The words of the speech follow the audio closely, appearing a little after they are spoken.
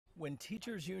When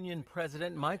Teachers Union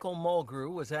President Michael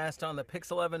Mulgrew was asked on the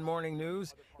Pix 11 Morning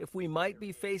News if we might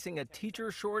be facing a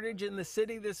teacher shortage in the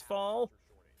city this fall,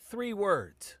 3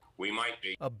 words. We might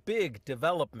be. A big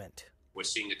development. We're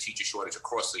seeing a teacher shortage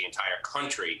across the entire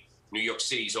country. New York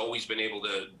City's always been able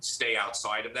to stay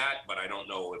outside of that, but I don't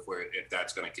know if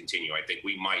that's going to continue. I think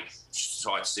we might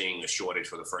start seeing a shortage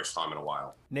for the first time in a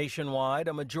while. Nationwide,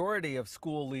 a majority of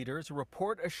school leaders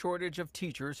report a shortage of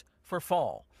teachers for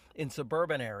fall. In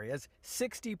suburban areas,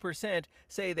 60%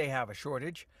 say they have a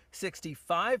shortage,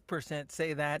 65%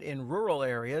 say that in rural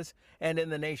areas, and in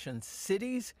the nation's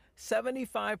cities,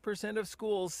 75% of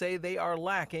schools say they are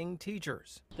lacking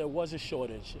teachers. There was a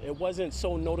shortage. It wasn't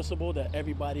so noticeable that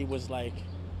everybody was like,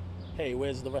 hey,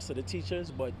 where's the rest of the teachers?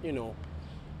 But,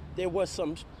 there was a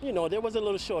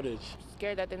little shortage.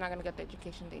 Scared that they're not going to get the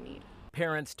education they need.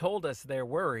 Parents told us they're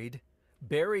worried.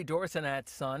 Barry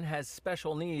Dorsenat's son has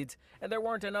special needs, and there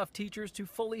weren't enough teachers to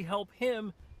fully help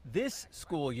him this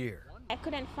school year. I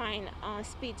couldn't find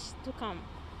speech to come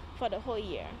for the whole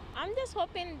year. I'm just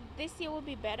hoping this year will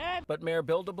be better. But Mayor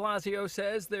Bill de Blasio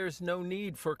says there's no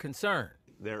need for concern.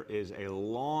 There is a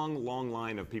long, long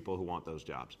line of people who want those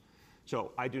jobs.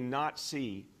 So I do not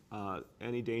see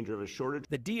any danger of a shortage.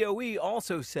 The DOE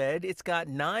also said it's got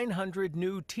 900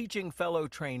 new teaching fellow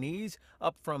trainees,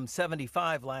 up from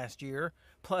 75 last year,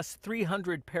 plus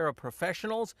 300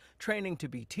 paraprofessionals training to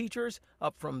be teachers,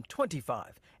 up from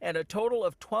 25, and a total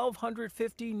of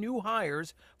 1,250 new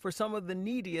hires for some of the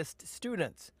neediest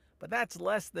students. But that's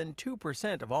less than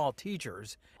 2% of all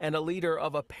teachers. And a leader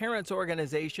of a parents'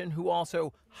 organization who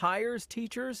also hires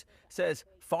teachers says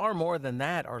far more than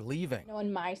that are leaving.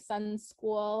 In my son's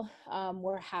school,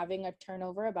 we're having a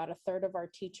turnover. About a third of our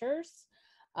teachers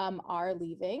are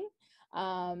leaving.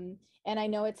 And I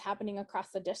know it's happening across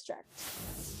the district.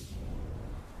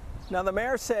 Now, the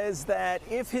mayor says that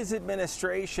if his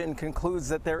administration concludes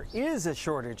that there is a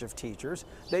shortage of teachers,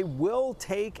 they will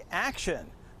take action.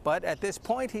 But at this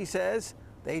point, he says,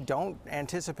 they don't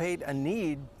anticipate a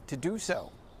need to do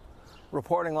so.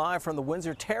 Reporting live from the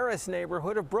Windsor Terrace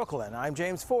neighborhood of Brooklyn, I'm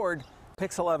James Ford,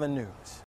 Pix 11 News.